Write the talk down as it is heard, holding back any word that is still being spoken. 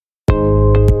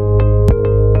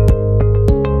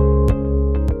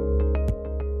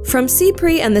From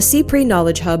CPRE and the CPRE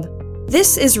Knowledge Hub,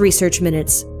 this is Research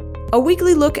Minutes, a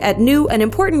weekly look at new and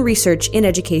important research in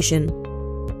education.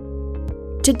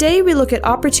 Today we look at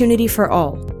Opportunity for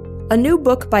All, a new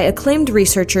book by acclaimed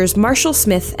researchers Marshall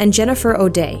Smith and Jennifer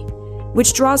O'Day,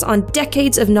 which draws on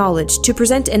decades of knowledge to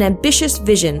present an ambitious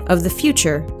vision of the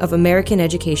future of American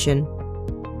education.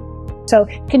 So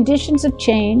conditions have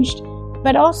changed,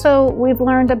 but also we've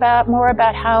learned more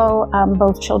about how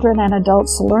both children and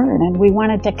adults learn, and we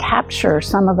wanted to capture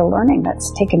some of the learning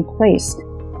that's taken place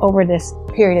over this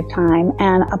period of time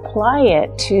and apply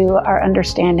it to our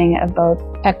understanding of both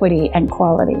equity and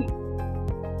quality.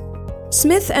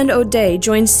 Smith and O'Day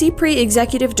joined CPRE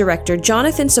Executive Director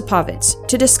Jonathan Supovitz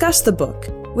to discuss the book,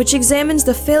 which examines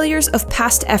the failures of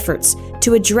past efforts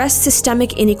to address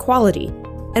systemic inequality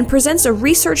and presents a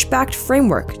research-backed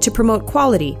framework to promote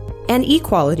quality and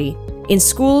equality in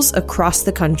schools across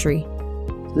the country.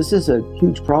 This is a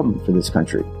huge problem for this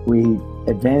country. We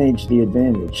advantage the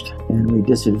advantaged and we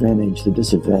disadvantage the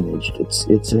disadvantaged.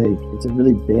 It's a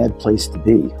really bad place to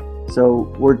be.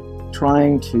 So we're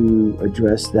trying to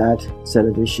address that set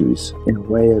of issues in a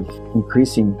way of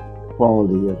increasing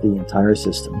quality of the entire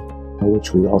system,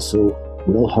 which we also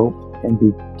will hope and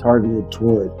be targeted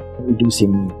toward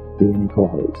reducing the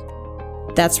inequalities.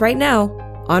 That's right now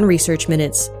on Research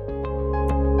Minutes.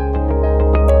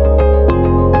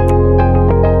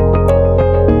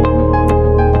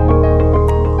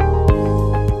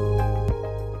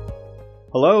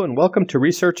 Hello and welcome to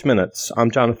Research Minutes.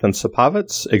 I'm Jonathan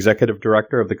Supovitz, Executive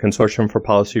Director of the Consortium for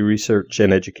Policy Research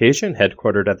and Education,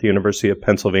 headquartered at the University of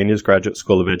Pennsylvania's Graduate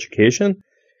School of Education.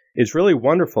 It's really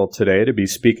wonderful today to be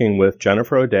speaking with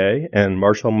Jennifer O'Day and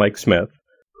Marshall Mike Smith,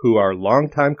 who are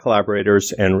longtime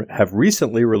collaborators and have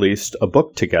recently released a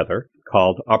book together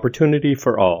called Opportunity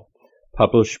for All,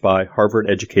 published by Harvard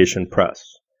Education Press.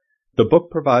 The book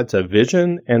provides a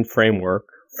vision and framework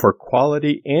for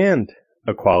quality and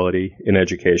equality in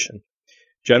education.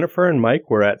 Jennifer and Mike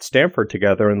were at Stanford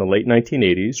together in the late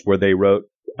 1980s, where they wrote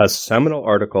a seminal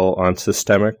article on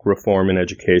systemic reform in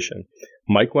education.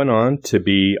 Mike went on to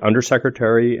be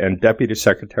Undersecretary and Deputy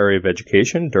Secretary of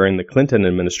Education during the Clinton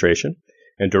administration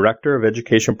and Director of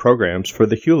Education Programs for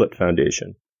the Hewlett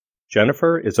Foundation.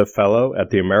 Jennifer is a fellow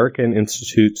at the American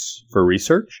Institutes for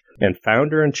Research and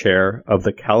founder and chair of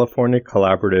the California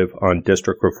Collaborative on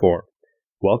District Reform.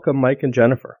 Welcome, Mike and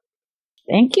Jennifer.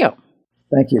 Thank you.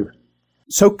 Thank you.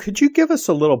 So could you give us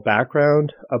a little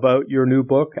background about your new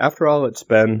book? After all, it's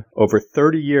been over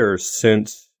 30 years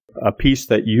since a piece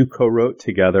that you co-wrote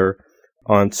together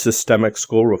on systemic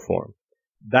school reform.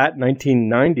 That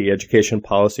 1990 education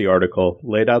policy article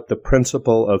laid out the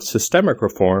principle of systemic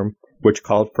reform, which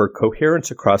called for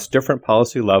coherence across different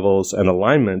policy levels and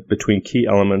alignment between key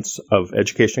elements of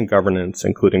education governance,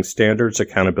 including standards,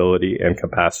 accountability, and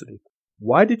capacity.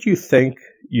 Why did you think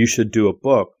you should do a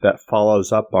book that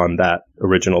follows up on that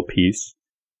original piece?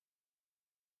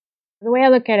 The way I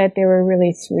look at it, there were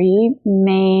really three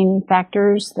main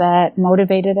factors that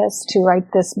motivated us to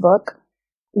write this book.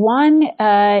 One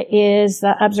is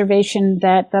the observation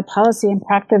that the policy and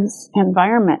practice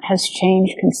environment has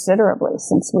changed considerably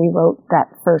since we wrote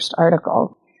that first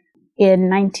article. In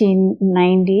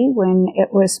 1990, when it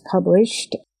was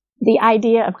published, the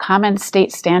idea of common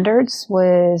state standards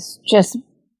was just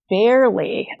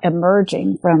barely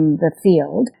emerging from the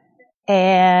field.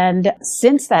 And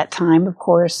since that time, of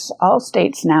course, all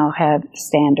states now have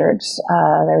standards.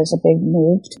 There was a big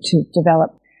move to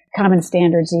develop common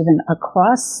standards even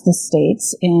across the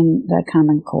states in the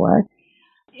Common Core.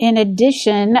 In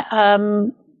addition,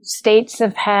 states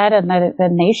have had, and the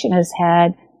nation has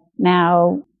had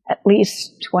now at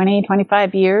least 20,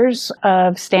 25 years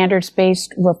of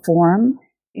standards-based reform,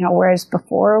 whereas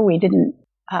before we didn't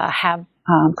have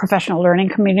professional learning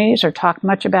communities or talk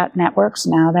much about networks.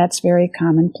 Now that's very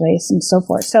commonplace and so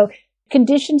forth. So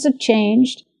conditions have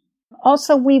changed.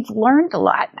 Also, we've learned a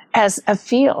lot as a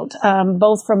field,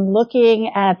 both from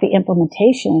looking at the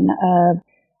implementation of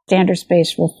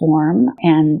standards-based reform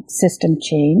and system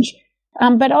change,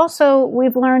 but also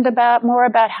we've learned more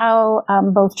about how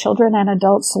both children and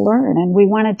adults learn, and we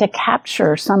wanted to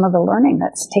capture some of the learning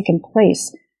that's taken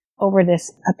place over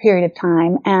this period of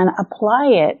time and apply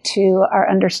it to our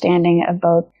understanding of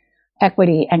both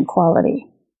equity and quality.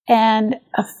 And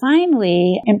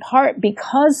finally, in part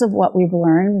because of what we've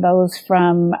learned, both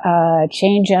from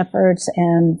change efforts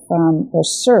and from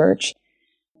research,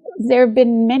 there have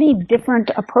been many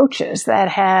different approaches that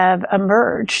have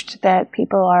emerged that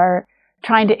people are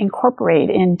trying to incorporate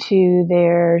into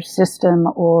their system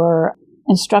or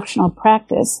instructional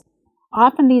practice.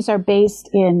 Often these are based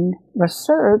in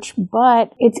research,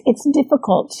 but it's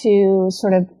difficult to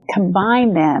sort of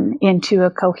combine them into a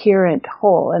coherent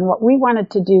whole. And what we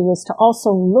wanted to do was to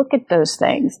also look at those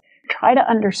things, try to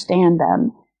understand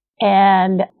them,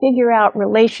 and figure out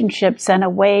relationships and a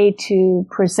way to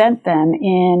present them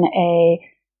in a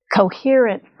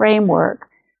coherent framework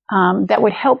that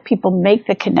would help people make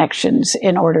the connections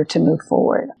in order to move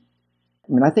forward.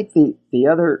 I mean, I think the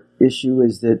other issue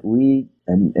is that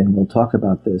and we'll talk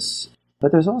about this,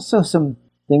 but there's also some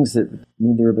things that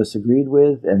neither of us agreed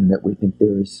with and that we think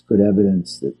there is good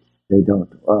evidence that they don't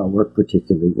work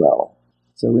particularly well.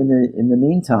 So in the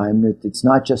meantime, it's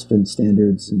not just been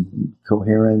standards and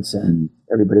coherence and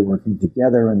everybody working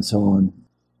together and so on.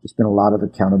 There's been a lot of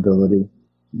accountability,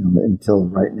 until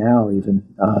right now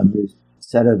even. There's a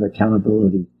set of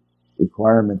accountability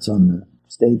requirements on the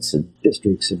states and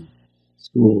districts and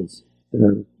schools that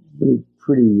are really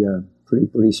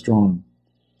pretty strong.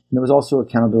 And there was also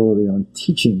accountability on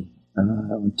teaching,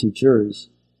 on teachers,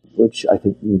 which I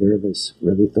think neither of us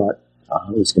really thought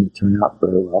was going to turn out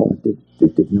very well.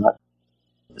 It did not.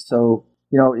 So,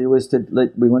 it was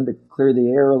we wanted to clear the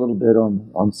air a little bit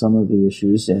on some of the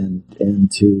issues and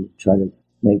to try to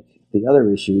make the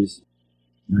other issues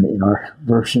in our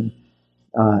version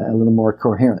a little more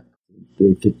coherent.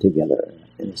 They fit together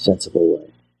in a sensible way.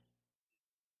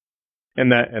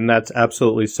 And that's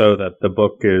absolutely so, that the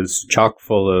book is chock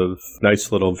full of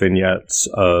nice little vignettes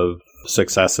of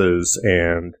successes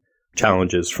and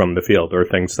challenges from the field, or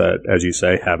things that, as you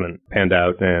say, haven't panned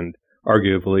out and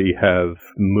arguably have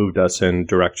moved us in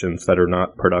directions that are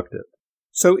not productive.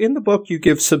 So in the book, you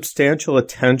give substantial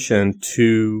attention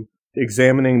to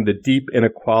examining the deep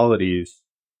inequalities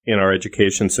in our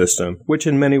education system, which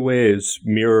in many ways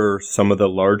mirror some of the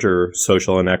larger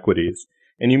social inequities.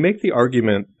 And you make the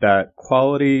argument that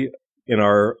quality in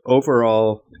our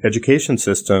overall education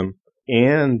system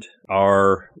and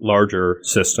our larger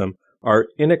system are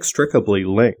inextricably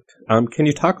linked. Can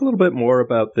you talk a little bit more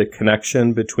about the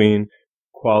connection between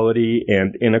quality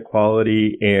and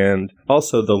inequality, and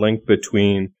also the link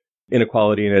between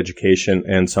inequality in education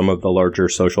and some of the larger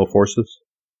social forces?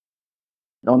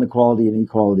 On the quality and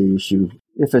equality issue,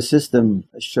 if a system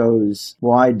shows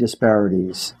wide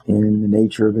disparities in the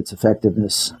nature of its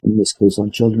effectiveness, in this case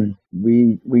on children,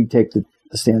 we take the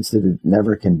stance that it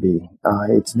never can be.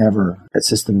 It's never a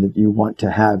system that you want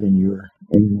to have in your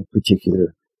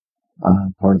particular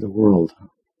part of the world.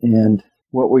 And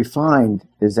what we find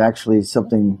is actually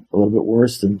something a little bit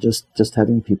worse than just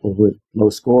having people with low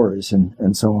scores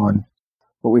and so on.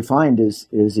 What we find is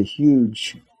a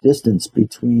huge distance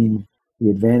between the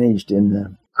advantaged in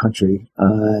the country,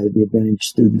 the advantaged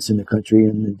students in the country,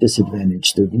 and the disadvantaged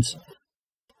students.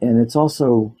 And it's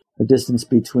also a distance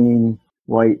between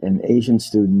white and Asian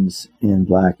students and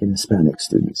Black and Hispanic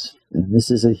students. And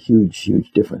this is a huge,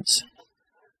 huge difference.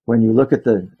 When you look at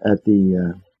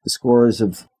the scores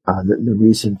of the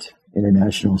recent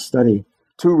international study,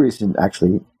 two recent,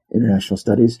 actually, international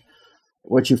studies,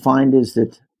 what you find is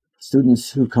that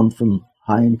students who come from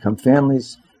high-income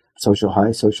families,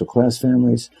 high social class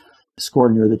families, score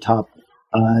near the top.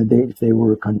 If they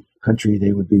were a country,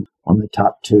 they would be on the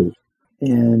top two.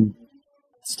 And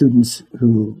students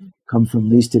who come from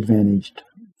least advantaged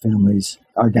families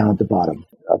are down at the bottom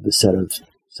of the set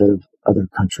of other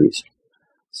countries.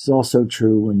 It's also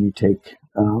true when you take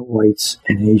whites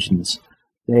and Asians.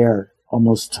 They are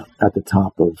almost at the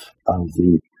top of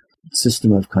the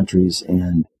system of countries,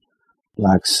 and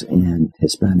Blacks and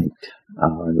Hispanic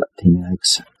or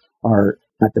Latinx are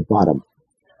at the bottom.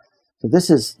 So this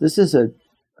is a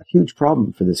huge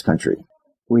problem for this country.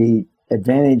 We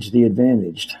advantage the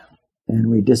advantaged, and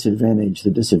we disadvantage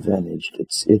the disadvantaged.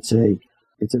 It's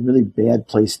a really bad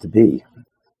place to be,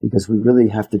 because we really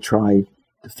have to try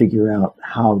to figure out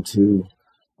how to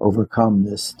overcome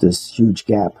this huge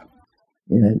gap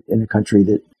in a country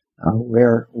that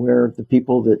where the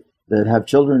people that have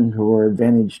children who are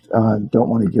advantaged don't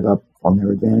want to give up on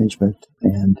their advantagement,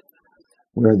 and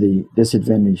where the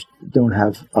disadvantaged don't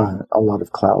have a lot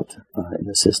of clout in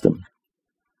the system.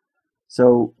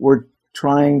 So we're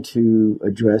trying to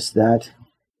address that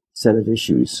set of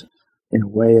issues in a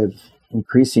way of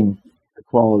increasing the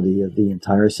quality of the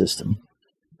entire system,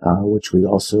 which we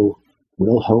also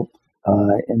will hope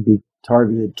and be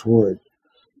targeted toward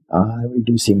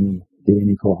reducing the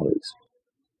inequalities.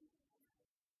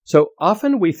 So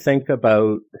often we think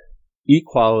about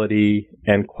equality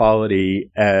and quality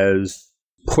as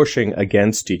pushing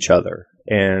against each other.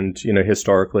 And,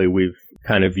 historically, we've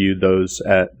kind of viewed those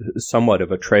at somewhat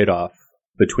of a trade-off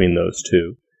between those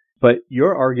two. But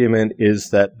your argument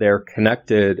is that they're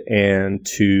connected, and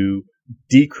to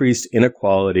decrease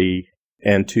inequality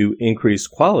and to increase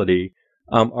quality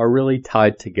are really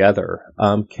tied together.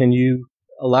 Can you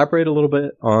elaborate a little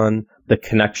bit on the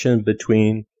connection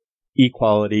between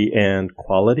equality and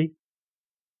quality?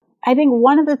 I think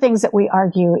one of the things that we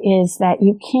argue is that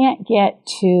you can't get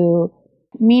to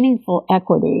meaningful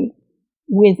equity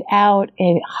without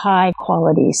a high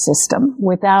quality system,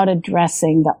 without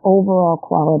addressing the overall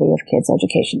quality of kids'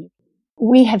 education.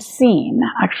 We have seen,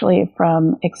 actually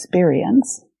from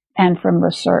experience and from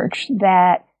research,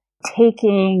 that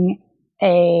taking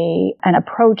an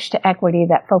approach to equity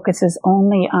that focuses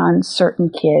only on certain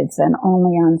kids and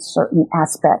only on certain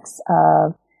aspects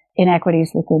of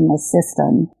inequities within the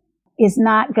system is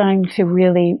not going to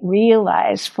really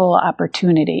realize full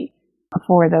opportunity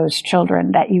for those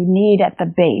children, that you need at the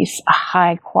base a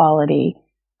high quality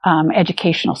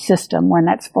educational system, one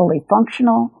that's fully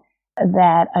functional,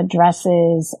 that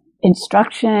addresses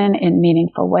instruction in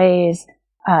meaningful ways,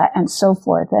 and so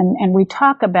forth. And we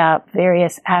talk about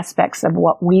various aspects of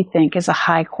what we think is a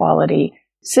high quality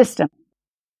system.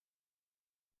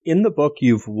 In the book,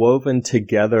 you've woven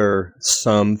together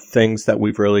some things that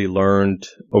we've really learned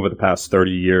over the past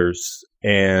 30 years,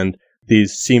 and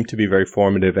these seem to be very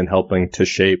formative in helping to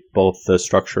shape both the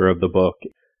structure of the book.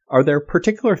 Are there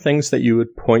particular things that you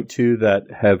would point to that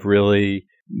have really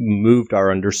moved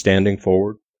our understanding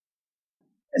forward?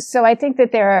 So I think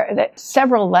that there are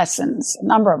several lessons, a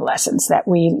number of lessons that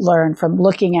we learned from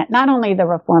looking at not only the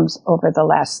reforms over the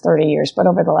last 30 years, but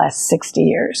over the last 60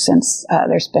 years, since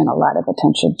there's been a lot of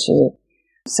attention to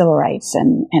civil rights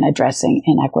and addressing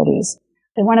inequities.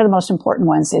 And one of the most important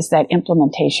ones is that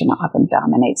implementation often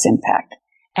dominates impact.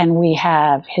 And we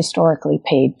have historically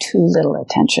paid too little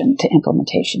attention to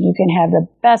implementation. You can have the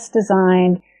best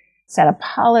designed set of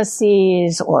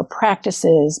policies or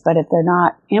practices, but if they're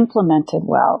not implemented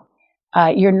well,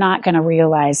 you're not going to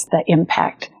realize the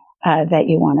impact that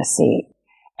you want to see.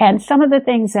 And some of the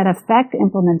things that affect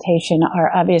implementation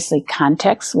are obviously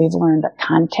context. We've learned that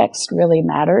context really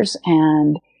matters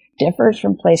and differs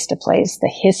from place to place.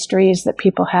 The histories that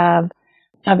people have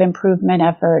of improvement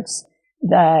efforts,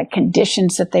 the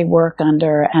conditions that they work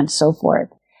under, and so forth.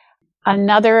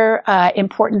 Another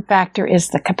important factor is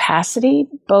the capacity,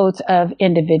 both of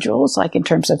individuals, like in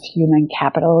terms of human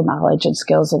capital, knowledge, and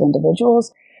skills of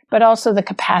individuals, but also the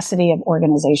capacity of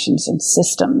organizations and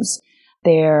systems,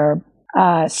 their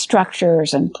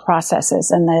structures and processes,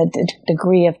 and the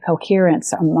degree of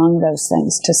coherence among those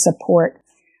things to support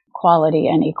quality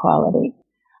and equality.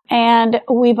 And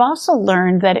we've also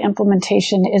learned that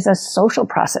implementation is a social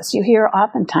process. You hear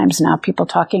oftentimes now people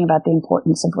talking about the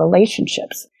importance of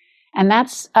relationships. And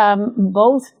that's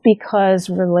both because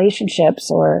relationships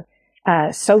or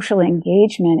social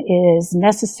engagement is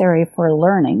necessary for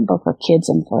learning, both for kids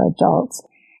and for adults,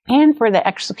 and for the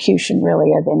execution,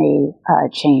 really, of any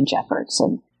change efforts.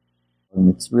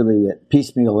 And it's really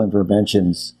piecemeal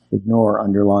interventions ignore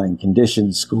underlying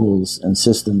conditions, schools, and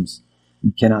systems.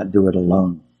 You cannot do it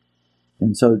alone.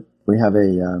 And so we have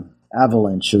a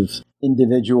avalanche of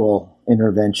individual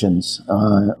interventions,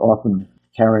 often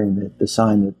carrying the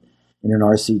sign that in an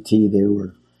RCT they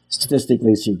were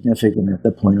statistically significant at the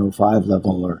 0.05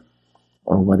 level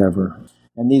or whatever.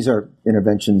 And these are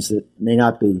interventions that may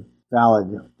not be valid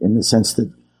in the sense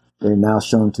that they're now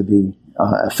shown to be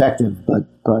effective,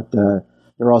 but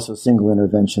they're also single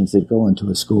interventions that go into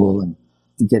a school and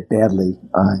get badly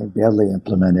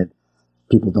implemented.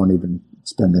 People don't even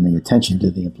spend any attention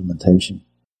to the implementation.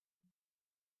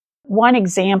 One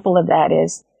example of that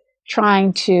is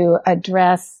trying to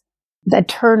address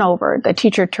the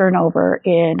teacher turnover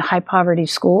in high poverty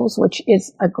schools, which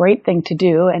is a great thing to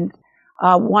do. And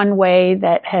one way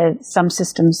that some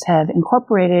systems have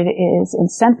incorporated is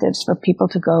incentives for people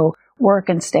to go work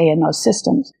and stay in those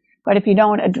systems. But if you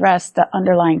don't address the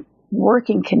underlying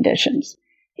working conditions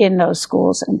in those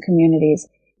schools and communities,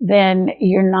 then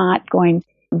you're not going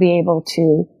to be able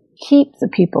to keep the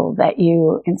people that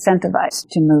you incentivize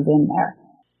to move in there.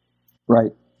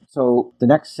 Right. So the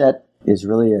next set is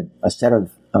really a set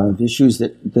of issues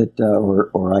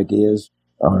or ideas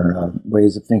or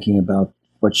ways of thinking about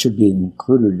what should be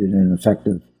included in an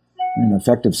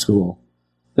effective school.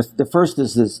 The first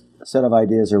is this set of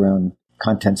ideas around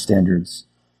content standards.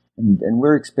 And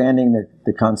we're expanding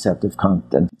the concept of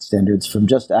content standards from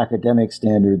just academic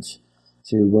standards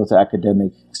to both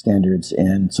academic standards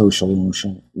and social and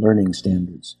emotional learning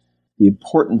standards. The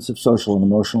importance of social and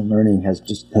emotional learning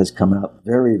has come out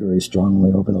very, very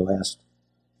strongly over the last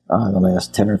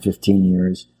 10 or 15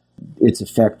 years. Its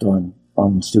effect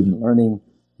on student learning,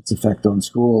 its effect on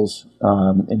schools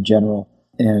in general,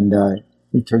 and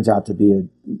it turns out to be a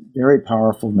very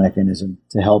powerful mechanism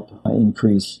to help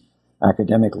increase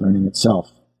academic learning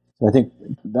itself. So I think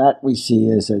that we see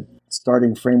as a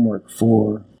starting framework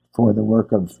for the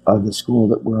work of the school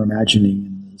that we're imagining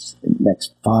in these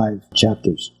next 5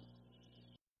 chapters.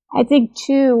 I think,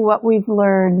 too, what we've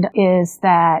learned is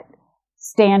that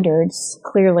standards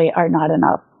clearly are not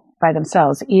enough by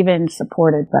themselves, even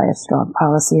supported by a strong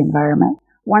policy environment.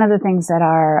 One of the things that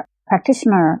our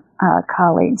practitioner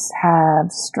colleagues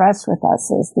have stressed with us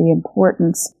is the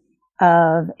importance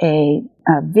of a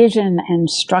vision and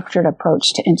structured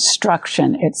approach to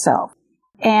instruction itself.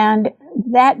 And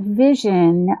that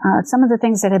vision, some of the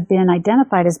things that have been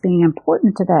identified as being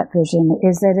important to that vision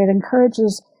is that it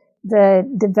encourages the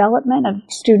development of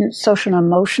students' social and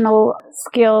emotional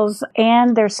skills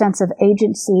and their sense of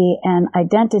agency and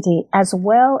identity, as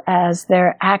well as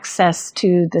their access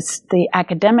to the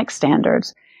academic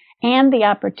standards and the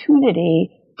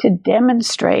opportunity to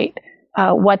demonstrate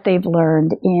what they've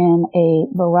learned in a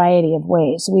variety of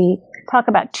ways. We talk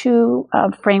about 2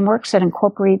 frameworks that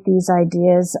incorporate these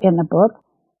ideas in the book,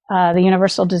 the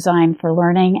Universal Design for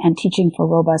Learning and Teaching for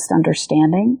Robust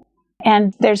Understanding.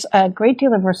 And there's a great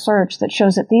deal of research that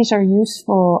shows that these are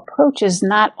useful approaches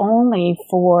not only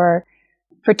for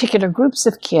particular groups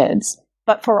of kids,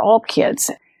 but for all kids.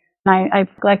 And I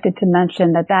neglected to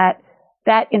mention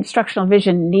that instructional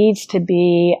vision needs to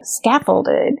be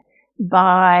scaffolded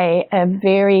by a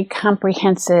very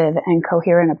comprehensive and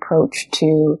coherent approach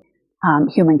to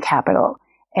human capital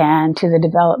and to the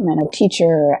development of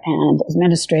teacher and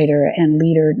administrator and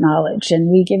leader knowledge. And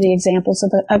we give the examples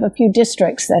of a few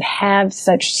districts that have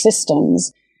such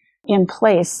systems in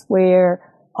place where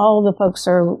all the folks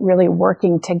are really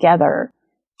working together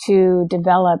to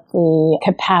develop the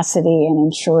capacity and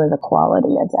ensure the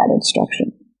quality of that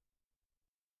instruction.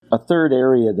 A third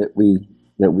area that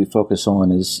we focus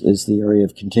on is the area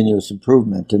of continuous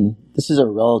improvement. And this is a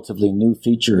relatively new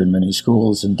feature in many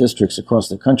schools and districts across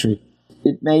the country.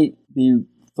 It may be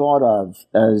thought of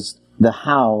as the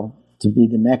how to be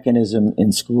the mechanism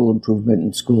in school improvement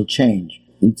and school change.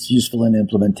 It's useful in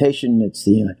implementation. It's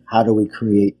the how do we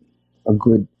create a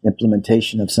good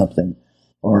implementation of something,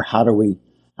 or how do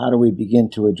we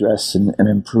begin to address and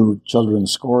improve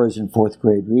children's scores in 4th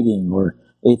grade reading or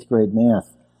 8th grade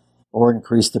math, or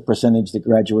increase the percentage that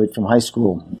graduate from high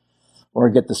school, or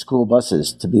get the school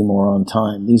buses to be more on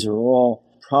time. These are all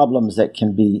problems that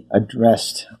can be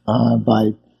addressed by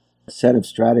a set of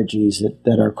strategies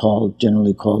that are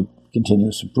generally called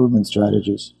continuous improvement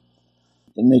strategies.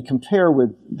 And they compare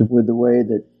with the way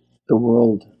that the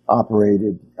world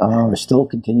operated, or still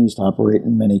continues to operate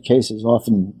in many cases.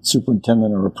 Often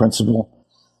superintendent or a principal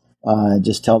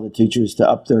just tell the teachers to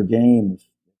up their game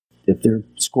if their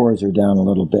scores are down a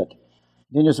little bit.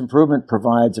 Continuous improvement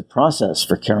provides a process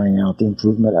for carrying out the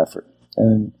improvement effort.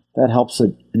 And that helps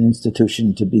an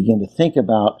institution to begin to think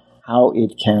about how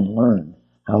it can learn,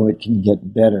 how it can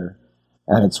get better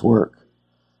at its work.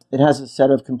 It has a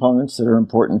set of components that are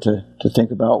important to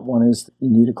think about. One is you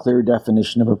need a clear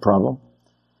definition of a problem.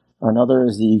 Another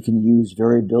is that you can use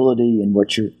variability in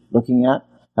what you're looking at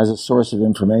as a source of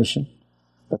information.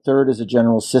 The third is a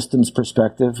general systems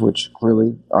perspective, which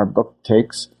clearly our book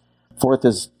takes. Fourth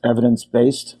is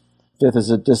evidence-based. Fifth is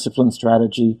a discipline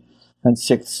strategy. And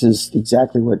sixth is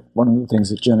exactly what one of the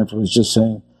things that Jennifer was just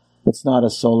saying. It's not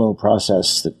a solo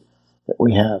process that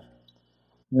we have.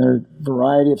 There are a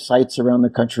variety of sites around the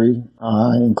country,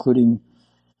 including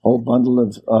a whole bundle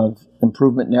of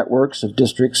improvement networks of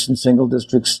districts and single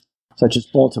districts, such as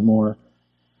Baltimore.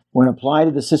 When applied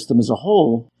to the system as a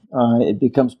whole, it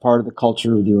becomes part of the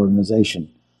culture of the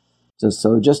organization.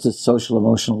 So just as social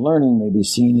emotional learning may be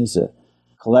seen as a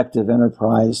collective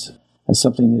enterprise, as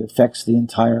something that affects the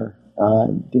entire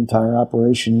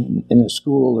operation in a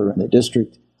school or in a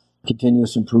district,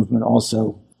 continuous improvement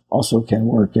also can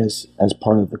work as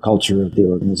part of the culture of the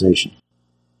organization.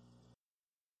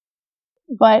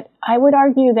 But I would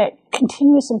argue that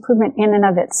continuous improvement in and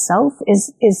of itself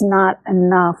is not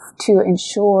enough to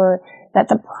ensure that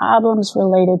the problems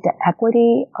related to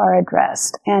equity are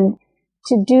addressed. And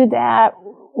to do that,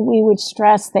 we would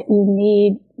stress that you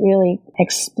need really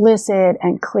explicit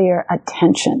and clear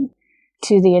attention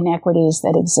to the inequities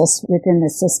that exist within the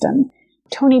system.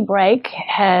 Tony Brake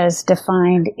has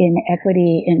defined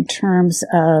inequity in terms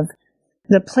of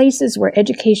the places where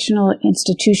educational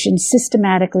institutions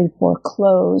systematically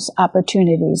foreclose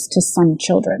opportunities to some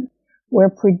children, where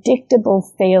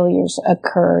predictable failures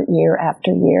occur year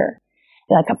after year.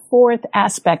 Like a fourth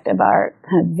aspect of our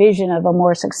kind of vision of a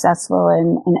more successful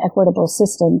and equitable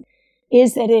system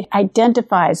is that it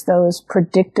identifies those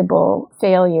predictable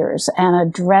failures and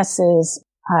addresses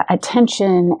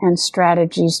attention and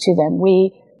strategies to them.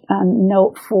 We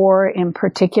note 4 in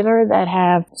particular that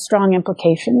have strong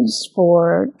implications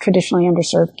for traditionally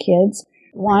underserved kids.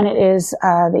 One is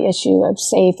the issue of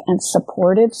safe and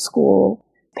supportive school,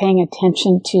 paying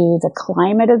attention to the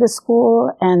climate of the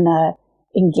school and the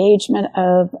engagement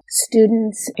of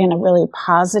students in a really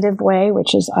positive way,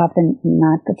 which is often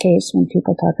not the case when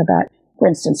people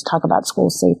talk about school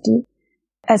safety.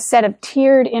 A set of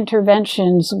tiered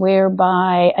interventions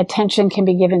whereby attention can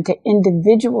be given to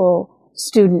individual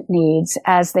student needs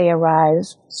as they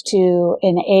arise to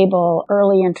enable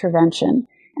early intervention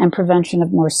and prevention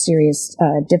of more serious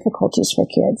difficulties for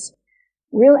kids.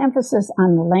 Real emphasis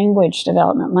on language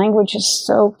development. Language is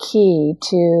so key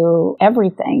to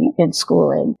everything in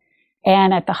schooling.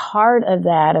 And at the heart of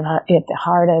that, at the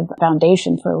heart of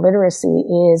foundation for literacy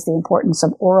is the importance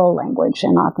of oral language.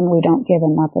 And often we don't give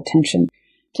enough attention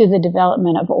to the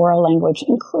development of oral language,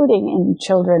 including in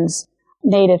children's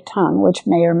native tongue, which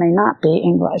may or may not be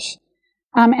English.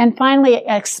 And finally,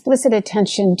 explicit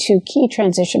attention to key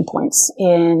transition points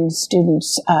in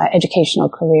students' educational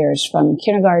careers, from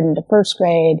kindergarten to first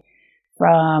grade,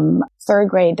 from third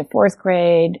grade to fourth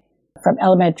grade, from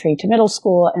elementary to middle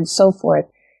school, and so forth.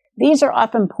 These are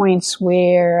often points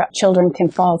where children can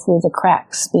fall through the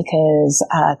cracks because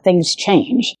things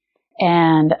change.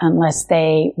 And unless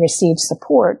they receive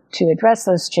support to address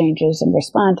those changes and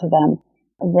respond to them,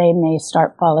 they may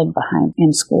start falling behind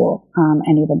in school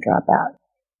and even drop out.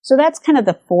 So that's kind of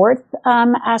the fourth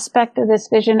aspect of this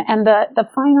vision. And the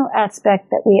final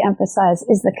aspect that we emphasize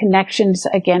is the connections,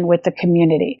 again, with the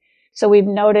community. So we've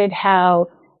noted how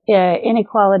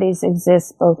inequalities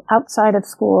exist both outside of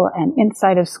school and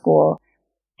inside of school.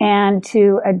 And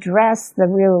to address the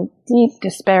real deep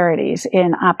disparities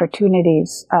in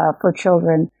opportunities for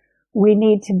children, we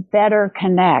need to better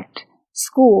connect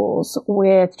schools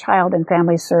with child and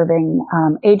family serving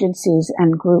agencies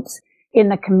and groups in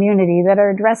the community that are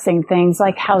addressing things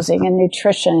like housing and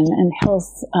nutrition and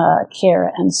health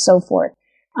care and so forth,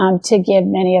 to give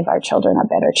many of our children a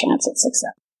better chance at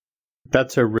success.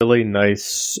 That's a really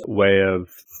nice way of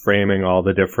framing all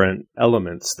the different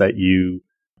elements that you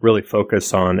really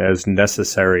focus on as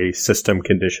necessary system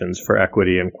conditions for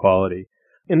equity and quality.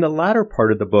 In the latter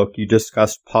part of the book, you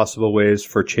discussed possible ways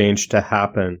for change to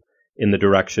happen in the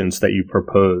directions that you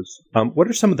propose. What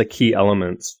are some of the key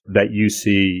elements that you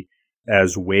see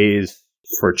as ways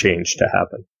for change to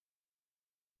happen?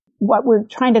 What we're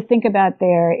trying to think about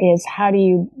there is how do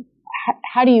you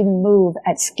move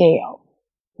at scale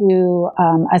to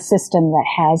a system that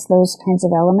has those kinds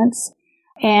of elements?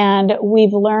 And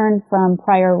we've learned from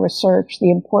prior research the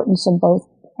importance of both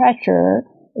pressure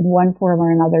in one form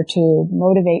or another to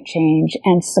motivate change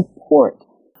and support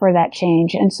for that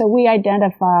change. And so we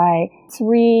identify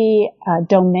 3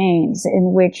 domains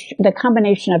in which the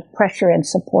combination of pressure and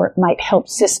support might help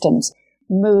systems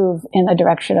move in the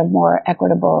direction of more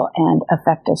equitable and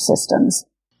effective systems.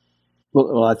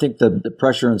 Well, I think the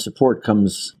pressure and support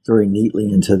comes very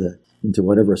neatly into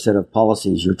whatever set of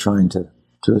policies you're trying to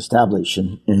establish.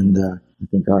 And I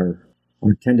think our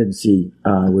tendency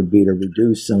would be to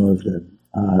reduce some of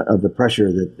the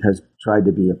pressure that has tried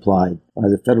to be applied by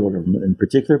the federal government in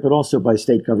particular, but also by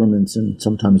state governments and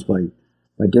sometimes by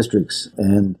districts,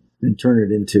 and turn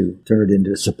it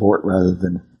into support rather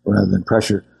than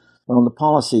pressure. Well, on the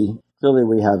policy, clearly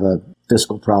we have a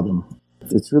fiscal problem.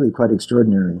 It's really quite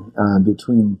extraordinary.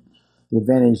 Between the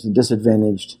advantaged and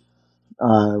disadvantaged,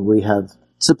 we have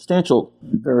substantial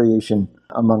variation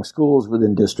among schools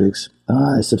within districts,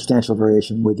 substantial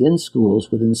variation within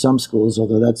schools, within some schools,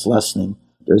 although that's lessening.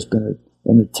 There's been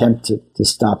an attempt to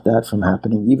stop that from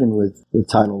happening, even with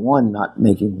Title I not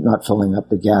filling up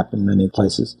the gap in many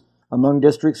places. Among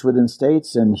districts within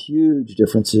states, and huge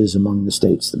differences among the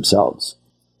states themselves.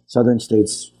 Southern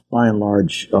states, by and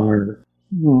large, are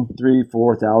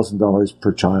 $3,000-4,000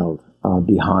 per child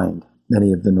behind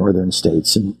many of the northern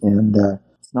states, and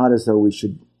it's not as though we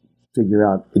should figure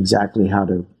out exactly how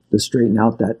to straighten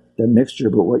out that mixture,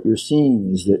 but what you're seeing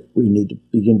is that we need to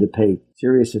begin to pay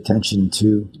serious attention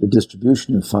to the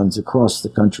distribution of funds across the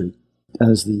country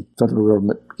as the federal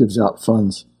government gives out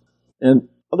funds. And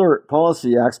other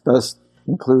policy aspects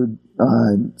include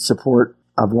support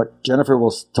of what Jennifer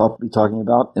will be talking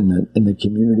about in the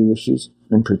community issues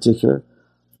in particular.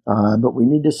 But we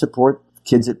need to support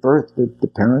kids at birth,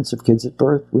 the parents of kids at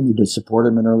birth. We need to support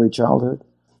them in early childhood.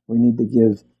 We need to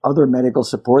give other medical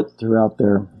support throughout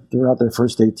their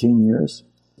first 18 years.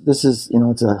 This is,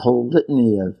 it's a whole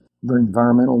litany of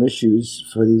environmental issues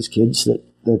for these kids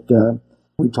that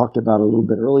we talked about a little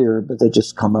bit earlier, but they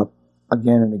just come up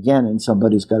again and again, and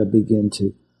somebody's got to begin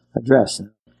to address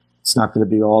them. It's not going to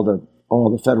be all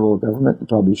the federal government. It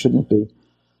probably shouldn't be.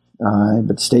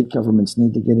 But state governments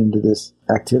need to get into these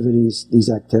activities,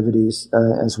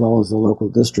 as well as the local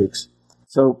districts.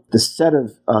 So the set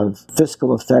of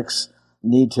fiscal effects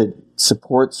need to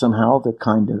support somehow the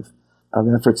kind of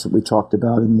efforts that we talked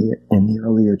about in the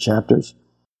earlier chapters.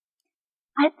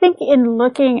 I think in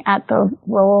looking at the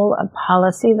role of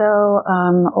policy, though,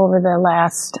 over the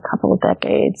last couple of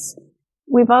decades,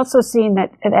 we've also seen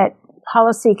that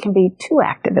policy can be too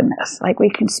active in this. Like, we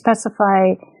can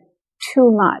specify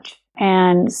too much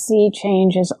and see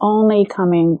change is only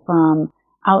coming from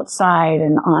outside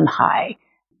and on high.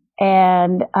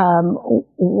 And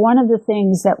one of the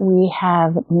things that we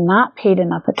have not paid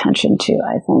enough attention to,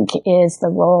 I think, is the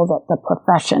role that the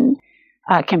profession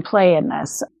can play in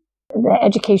this. The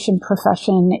education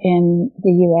profession in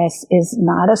the U.S. is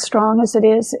not as strong as it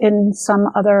is in some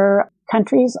other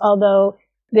countries, although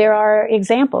there are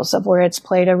examples of where it's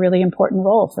played a really important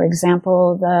role. For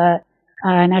example, the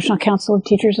National Council of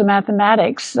Teachers of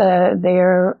Mathematics,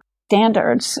 their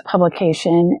standards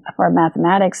publication for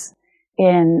mathematics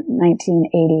in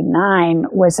 1989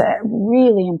 was a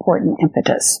really important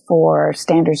impetus for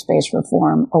standards-based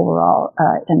reform overall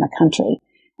in the country.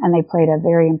 And they played a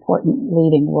very important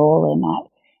leading role in that.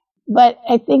 But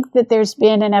I think that there's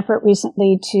been an effort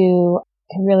recently to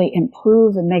really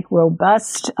improve and make more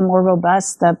robust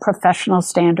the professional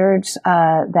standards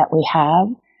that we have.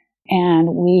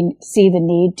 And we see the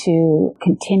need to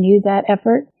continue that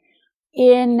effort.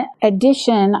 In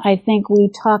addition, I think we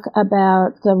talk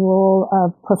about the role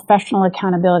of professional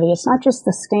accountability. It's not just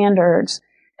the standards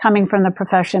coming from the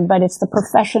profession, but it's the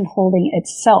profession holding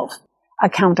itself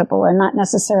accountable and not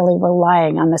necessarily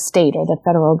relying on the state or the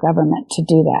federal government to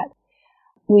do that.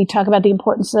 We talk about the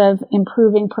importance of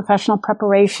improving professional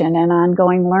preparation and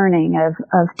ongoing learning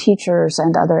of teachers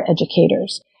and other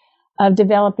educators, of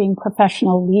developing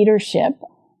professional leadership,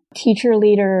 teacher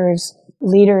leaders,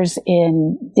 leaders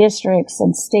in districts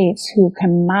and states who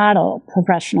can model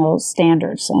professional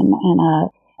standards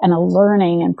and a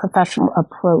learning and professional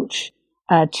approach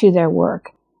to their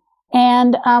work.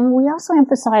 And we also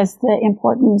emphasize the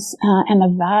importance and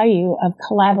the value of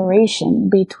collaboration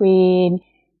between,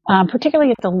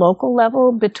 particularly at the local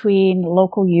level, between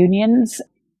local unions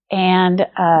and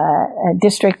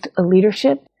district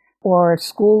leadership or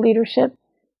school leadership,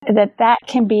 that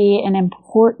can be an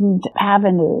important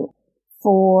avenue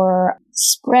for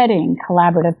spreading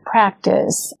collaborative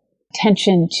practice,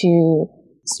 attention to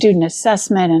student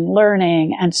assessment and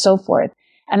learning, and so forth.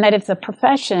 And that if the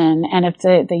profession and if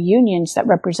the unions that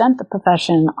represent the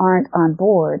profession aren't on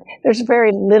board, there's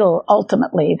very little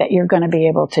ultimately that you're going to be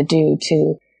able to do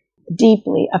to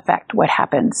deeply affect what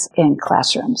happens in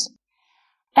classrooms.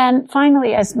 And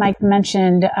finally, as Mike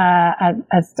mentioned,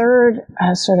 a third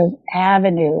sort of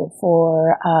avenue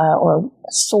for or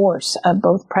source of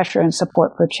both pressure and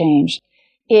support for change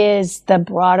is the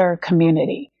broader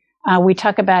community. We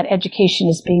talk about education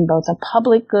as being both a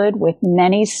public good with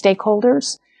many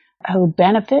stakeholders who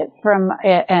benefit from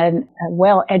a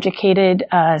well-educated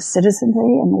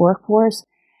citizenry and workforce,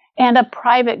 and a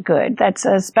private good that's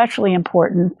especially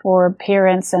important for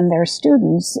parents and their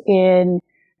students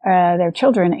their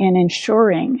children in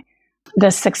ensuring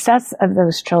the success of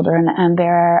those children and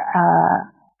their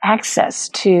access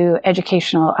to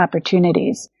educational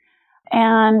opportunities.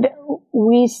 And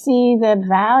we see the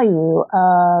value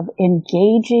of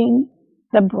engaging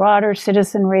the broader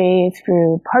citizenry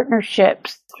through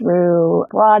partnerships, through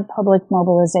broad public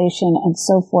mobilization, and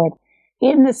so forth,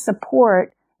 in the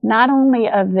support not only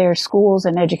of their schools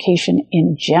and education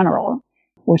in general,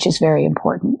 which is very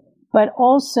important, but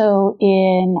also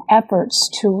in efforts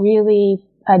to really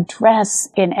address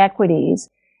inequities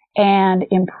and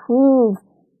improve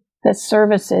the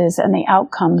services and the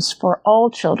outcomes for all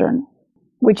children,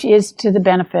 which is to the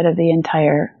benefit of the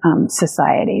entire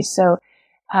society. So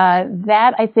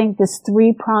that, I think, this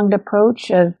three-pronged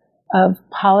approach of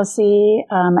policy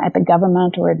at the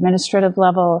government or administrative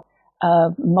level,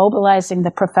 of mobilizing the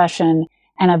profession,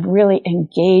 and of really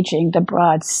engaging the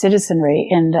broad citizenry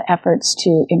in the efforts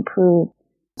to improve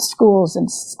schools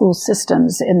and school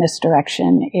systems in this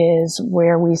direction is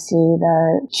where we see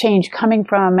the change coming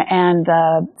from and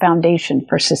the foundation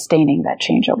for sustaining that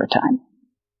change over time.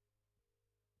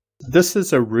 This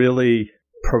is a really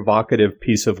provocative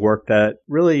piece of work that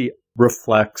really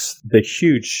reflects the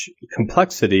huge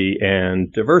complexity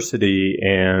and diversity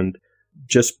and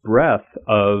just breadth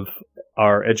of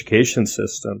our education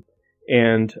system.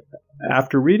 And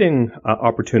after reading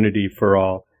Opportunity for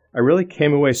All, I really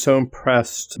came away so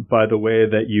impressed by the way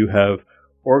that you have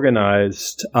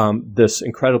organized this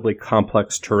incredibly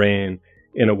complex terrain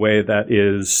in a way that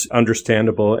is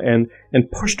understandable and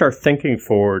pushed our thinking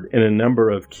forward in a number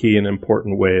of key and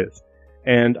important ways.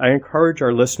 And I encourage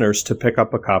our listeners to pick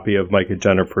up a copy of Mike and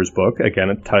Jennifer's book, again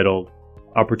entitled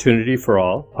Opportunity for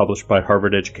All, published by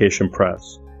Harvard Education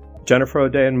Press. Jennifer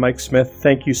O'Day and Mike Smith,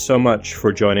 thank you so much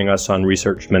for joining us on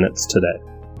Research Minutes today.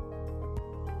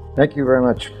 Thank you very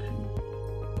much.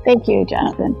 Thank you,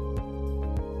 Jonathan.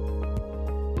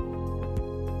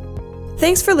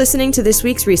 Thanks for listening to this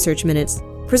week's Research Minutes,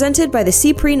 presented by the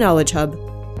CPRE Knowledge Hub.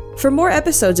 For more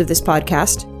episodes of this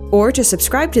podcast, or to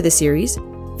subscribe to the series,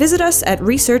 visit us at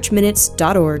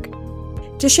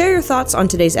researchminutes.org. To share your thoughts on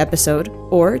today's episode,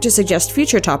 or to suggest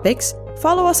future topics,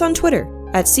 follow us on Twitter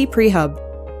at CPRE Hub.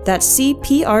 That's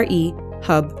CPRE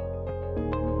Hub.